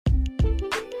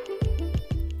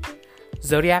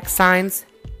zodiac signs,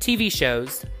 TV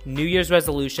shows, New Year's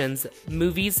resolutions,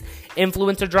 movies,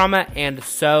 influencer drama, and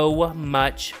so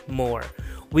much more.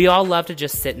 We all love to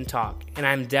just sit and talk, and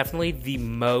I'm definitely the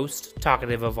most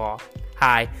talkative of all.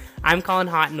 Hi, I'm Colin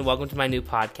Houghton, and welcome to my new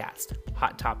podcast,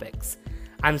 Hot Topics.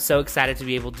 I'm so excited to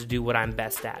be able to do what I'm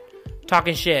best at,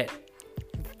 talking shit.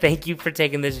 Thank you for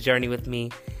taking this journey with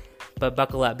me, but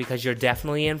buckle up because you're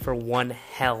definitely in for one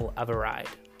hell of a ride.